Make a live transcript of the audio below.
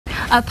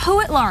A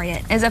Poet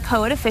Laureate is a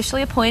poet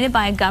officially appointed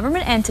by a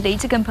government entity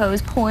to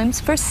compose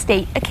poems for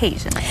state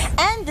occasions.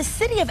 And the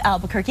city of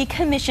Albuquerque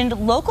commissioned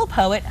local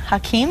poet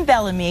Hakim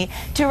Bellamy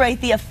to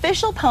write the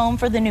official poem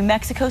for the New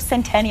Mexico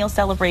Centennial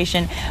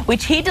Celebration,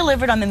 which he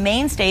delivered on the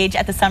main stage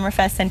at the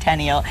Summerfest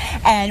Centennial.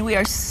 And we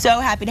are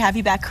so happy to have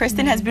you back.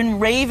 Kristen has been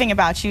raving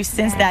about you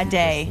since that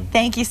day.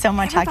 Thank you so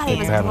much, Everybody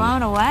Hakim. was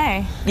blown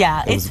away.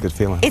 Yeah, it was a good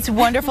feeling. It's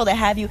wonderful to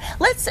have you.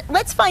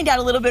 Let's find out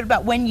a little bit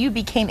about when you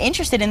became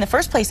interested in the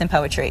first place in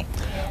poetry.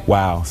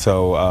 Wow.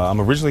 So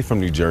I'm originally from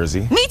New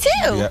Jersey. Me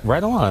too. Yeah,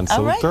 right on. So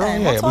all right, girl,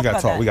 then. yeah, We'll we got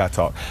talk talk. about We got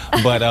talk.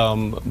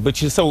 But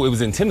so it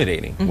was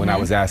intimidating when I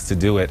was asked to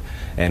do it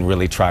and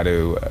really try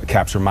to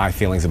capture my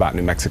feelings about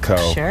New Mexico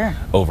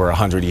over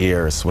 100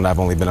 years when I've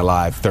only been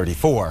alive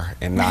 34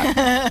 and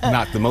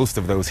not the most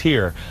of those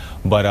here.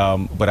 But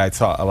I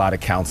saw a lot of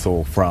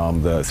counsel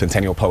from the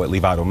Centennial Poet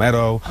Levi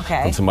Romero,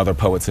 from some other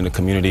poets in the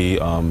community,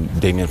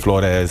 Damian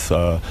Flores,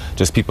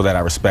 just people that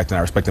I respect, and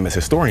I respect them as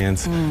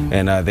historians.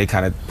 And they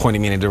kind of pointed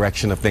me in a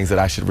direction of things that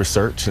I should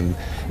research and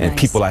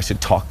people I should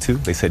talk to.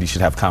 They said you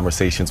should have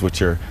conversations with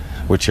your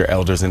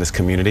elders in this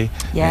community,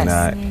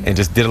 and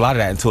just did a lot of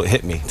that until it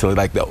hit me, until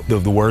like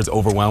the words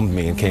overwhelmed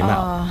me and came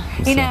out.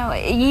 You know,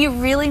 you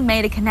really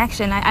made a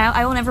connection.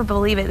 I will never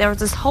believe it. There was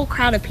this whole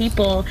crowd of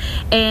people,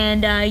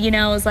 and you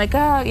know, it was like,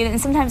 oh, you know, and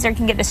sometimes they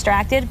can get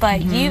distracted,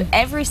 but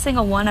every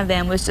single one of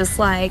them was just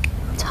like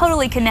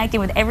totally connecting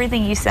with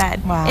everything you said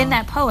in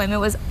that poem. It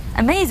was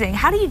amazing.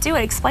 How do you do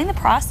it? Explain the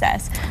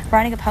process of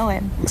writing a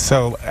poem.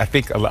 So I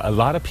think a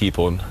lot of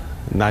people,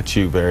 not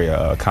you, very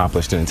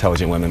accomplished and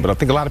intelligent women, but I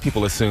think a lot of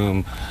people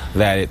assume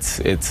that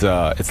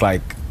it's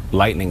like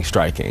lightning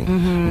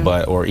striking,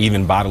 or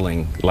even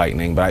bottling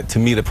lightning. But to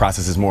me, the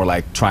process is more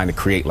like trying to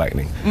create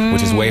lightning,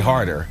 which is way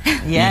harder.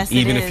 Yes,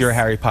 even if you're a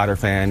Harry Potter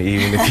fan,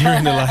 even if you're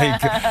into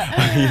like,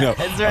 you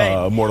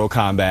know, Mortal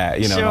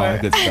Kombat, you know, all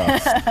that good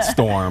stuff.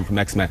 Storm from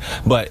X-Men.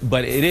 But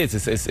it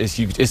is.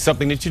 It's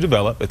something that you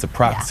develop. It's a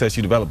process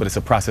you develop, but it's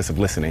a process of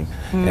listening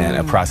and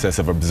a process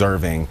of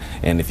observing.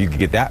 And if you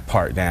get that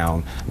part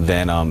down,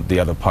 then the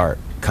other part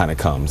kind of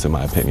comes, in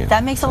my opinion.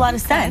 That makes a lot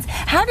of sense.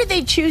 How did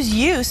they choose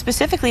you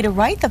specifically to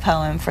write the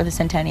poem for the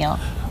Centennial?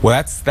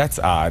 Well, that's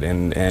odd,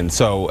 and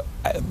so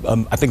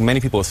I think many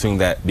people assume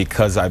that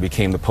because I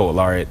became the Poet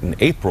Laureate in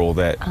April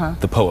that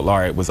the Poet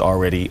Laureate was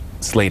already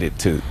slated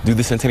to do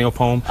the Centennial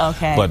Poem.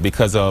 But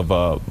because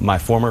of my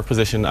former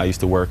position, I used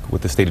to work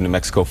with the state of New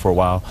Mexico for a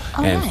while,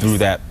 and through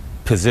that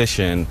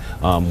position,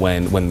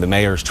 when the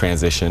mayors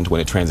transitioned, when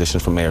it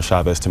transitioned from Mayor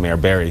Chavez to Mayor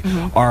Berry,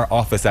 our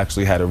office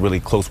actually had a really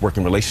close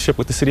working relationship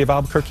with the city of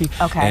Albuquerque,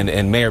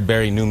 and Mayor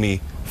Berry knew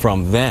me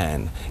from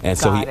then, and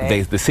so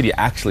the city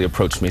actually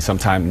approached me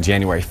sometime in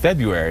January,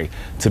 February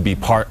to be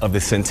part of the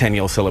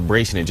Centennial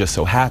Celebration. It just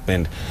so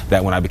happened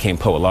that when I became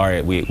Poet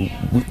Laureate,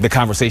 the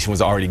conversation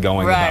was already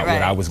going about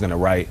what I was going to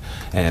write,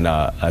 and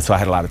so I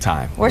had a lot of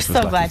time. We're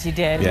so glad you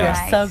did.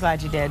 Yeah. We're so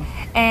glad you did.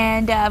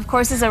 And of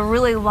course, it's a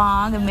really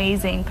long,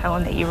 amazing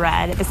poem that you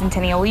read at the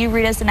Centennial. Will you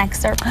read us an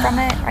excerpt from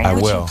it right now? I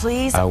will. Would you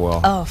please? I will.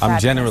 Oh, I'm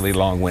generally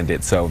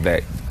long-winded, so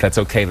that's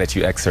okay that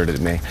you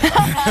excerpted me.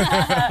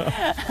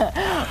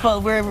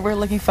 Well, we're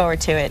looking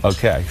forward to it.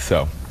 Okay,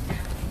 so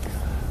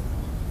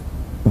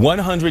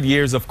 100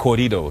 years of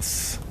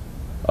corridos,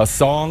 a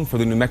song for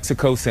the New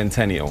Mexico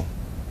Centennial.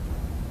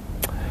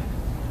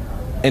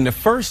 In the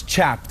first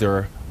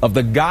chapter of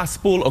the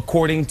Gospel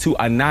according to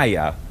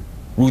Anaya,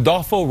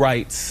 Rudolfo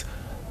writes,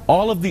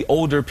 all of the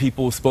older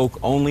people spoke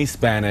only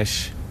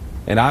Spanish,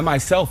 and I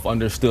myself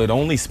understood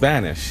only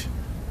Spanish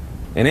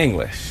and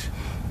English.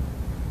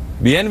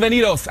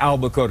 Bienvenidos,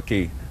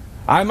 Albuquerque.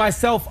 I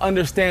myself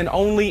understand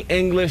only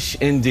English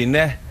and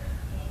Diné.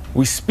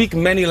 We speak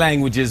many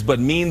languages but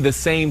mean the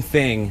same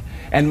thing,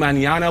 and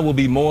mañana will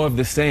be more of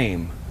the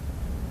same.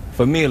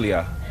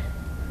 Familia,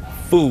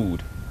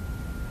 food,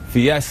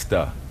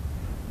 fiesta,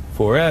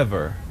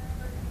 forever.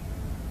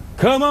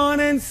 Come on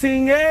and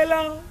sing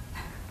along.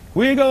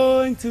 We're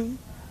going to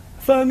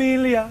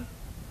familia,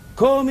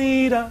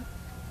 comida,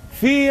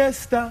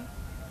 fiesta,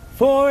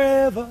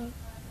 forever.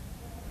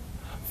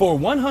 For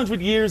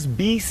 100 years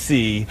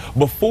BC,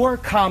 before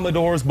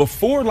Commodores,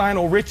 before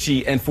Lionel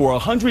Richie, and for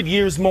 100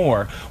 years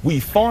more,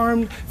 we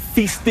farmed,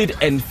 feasted,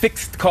 and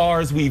fixed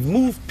cars. We've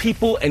moved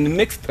people and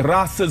mixed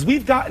razas.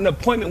 We've got an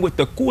appointment with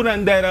the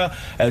curandera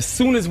as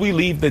soon as we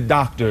leave the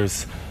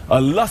doctors. A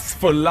lust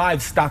for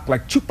livestock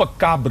like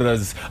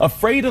chupacabras,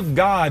 afraid of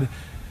God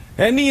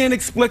and the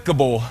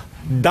inexplicable.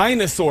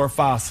 Dinosaur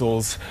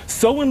fossils,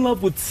 so in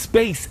love with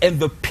space and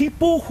the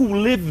people who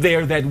live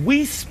there that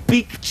we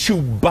speak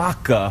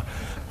Chewbacca.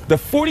 The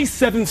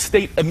 47th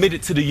state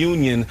admitted to the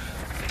Union,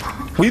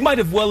 we might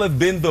have well have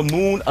been the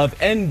moon of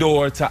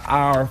Endor to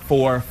our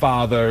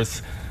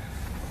forefathers.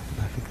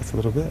 I think that's a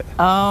little bit.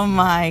 Oh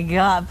my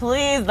God,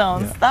 please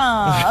don't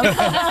stop.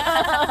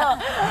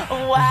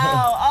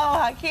 Wow, oh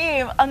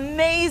Hakim,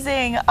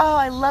 amazing. Oh,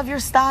 I love your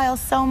style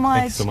so much.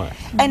 Thanks so much.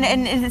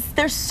 And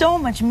there's so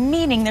much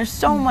meaning, there's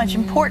so much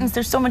importance,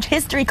 there's so much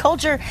history,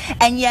 culture,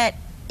 and yet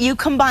you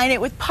combine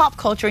it with pop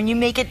culture and you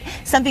make it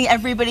something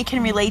everybody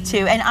can relate to.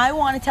 And I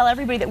want to tell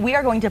everybody that we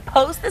are going to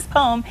post this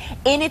poem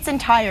in its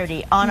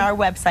entirety on our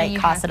website,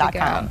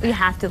 casa.com. You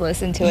have to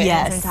listen to it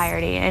in its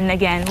entirety. And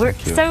again, we're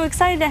so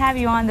excited to have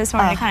you on this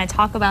morning to kind of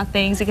talk about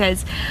things,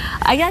 because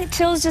I got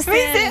chills just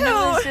then. It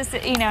was just,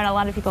 you know, and a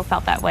lot of people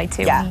felt that way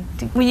too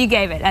when you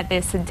gave it at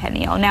this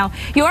Centennial. Now,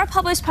 you're a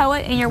published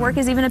poet, and your work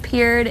has even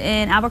appeared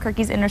in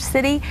Albuquerque's inner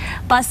city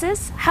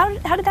buses. How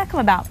did that come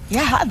about?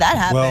 Yeah, how did that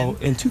happen? Well,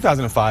 in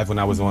 2005, when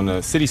I was on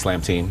the City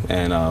Slam team,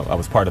 and I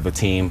was part of a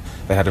team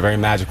that had a very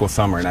magical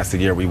summer, and that's the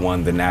year we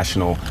won the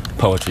National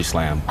Poetry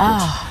Slam,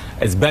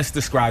 which is best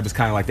described as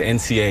kind of like the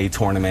NCAA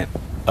tournament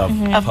of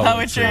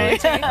poetry.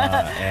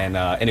 And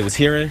it was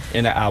here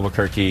in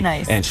Albuquerque.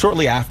 Nice. And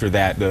shortly after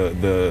that,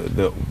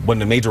 one of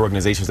the major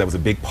organizations that was a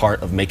big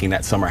part of making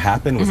that summer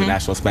happen was the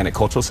National Hispanic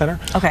Cultural Center.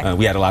 Okay.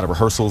 We had a lot of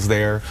rehearsals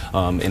there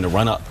in the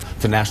run-up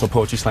to National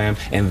Poetry Slam,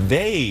 and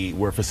they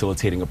were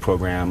facilitating a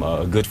program.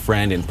 A good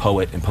friend and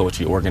poet and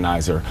poetry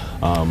organizer,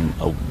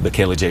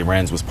 Michaela J.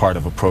 Renz, was part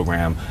of a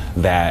program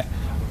that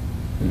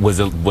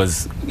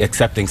was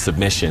accepting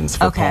submissions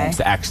for poems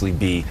to actually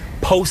be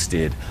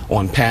posted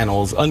on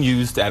panels,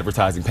 unused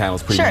advertising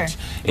panels pretty much,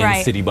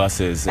 in city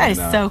buses. That is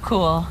so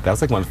cool. That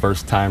was like one of the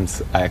first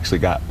times I actually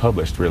got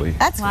published, really.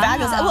 That's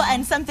fabulous. Well,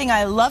 and something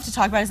I love to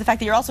talk about is the fact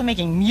that you're also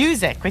making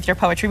music with your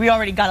poetry. We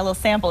already got a little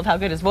sample of how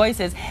good his voice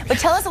is, but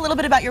tell us a little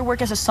bit about your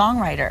work as a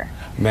songwriter.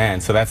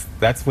 Man, so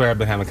that's where I've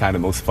been having kind of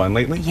the most fun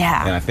lately.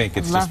 Yeah. And I think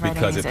it's just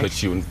because it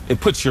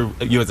puts you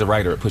you as a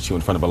writer, it puts you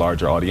in front of a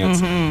larger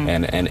audience,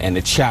 and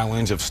the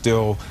challenge of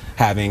still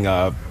having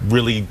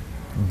really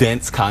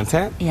dense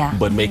content,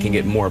 but making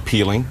it more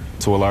appealing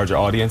to a larger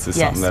audience is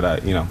something that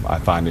I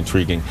find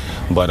intriguing.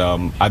 But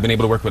I've been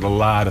able to work with a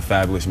lot of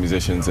fabulous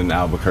musicians in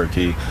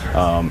Albuquerque,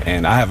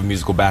 and I have a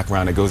musical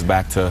background that goes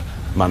back to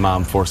my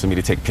mom forcing me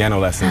to take piano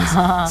lessons.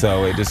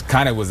 So it just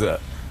kind of was a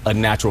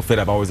natural fit.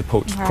 I've always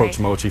approached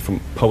poetry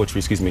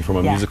from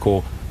a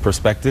musical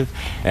perspective,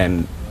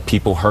 and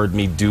people heard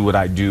me do what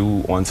I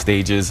do on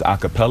stages a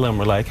cappella and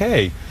were like,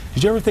 hey,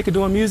 did you ever think of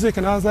doing music?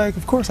 And I was like,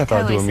 of course I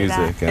thought of doing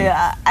music.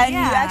 And you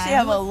actually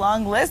have a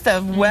long list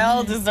of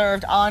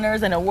well-deserved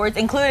honors and awards,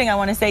 including, I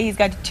want to say, he's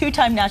got a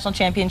 2-time national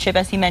championship,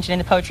 as he mentioned, in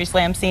the Poetry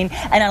Slam scene,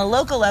 and on a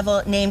local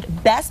level, named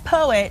Best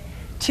Poet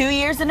 2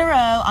 years in a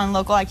row on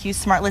Local IQ's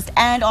Smart List,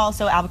 and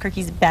also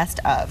Albuquerque's Best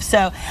Of.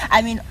 So,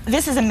 I mean,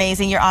 this is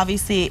amazing.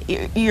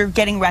 You're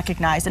getting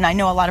recognized, and I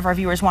know a lot of our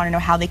viewers want to know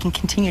how they can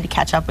continue to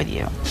catch up with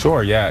you.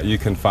 Sure, yeah. You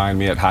can find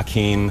me at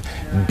Hakim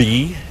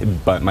B,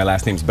 but my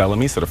last name's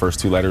Bellamy, so the first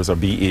 2 letters are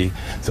B-E.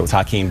 So it's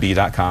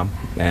HakimB.com,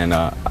 and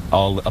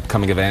all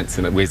upcoming events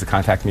and ways to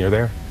contact me are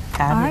there.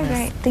 Fabulous. All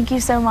right, thank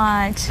you so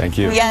much. Thank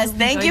you. Yes,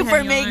 thank you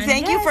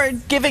for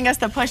giving us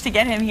the push to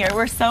get him here.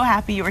 We're so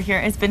happy you were here.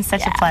 It's been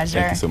such a pleasure.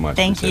 Thank you so much.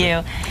 Thank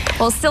you.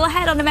 Well, still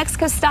ahead on the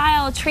Mexico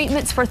Style,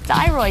 treatments for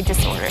thyroid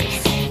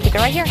disorders. Keep it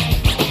right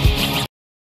here.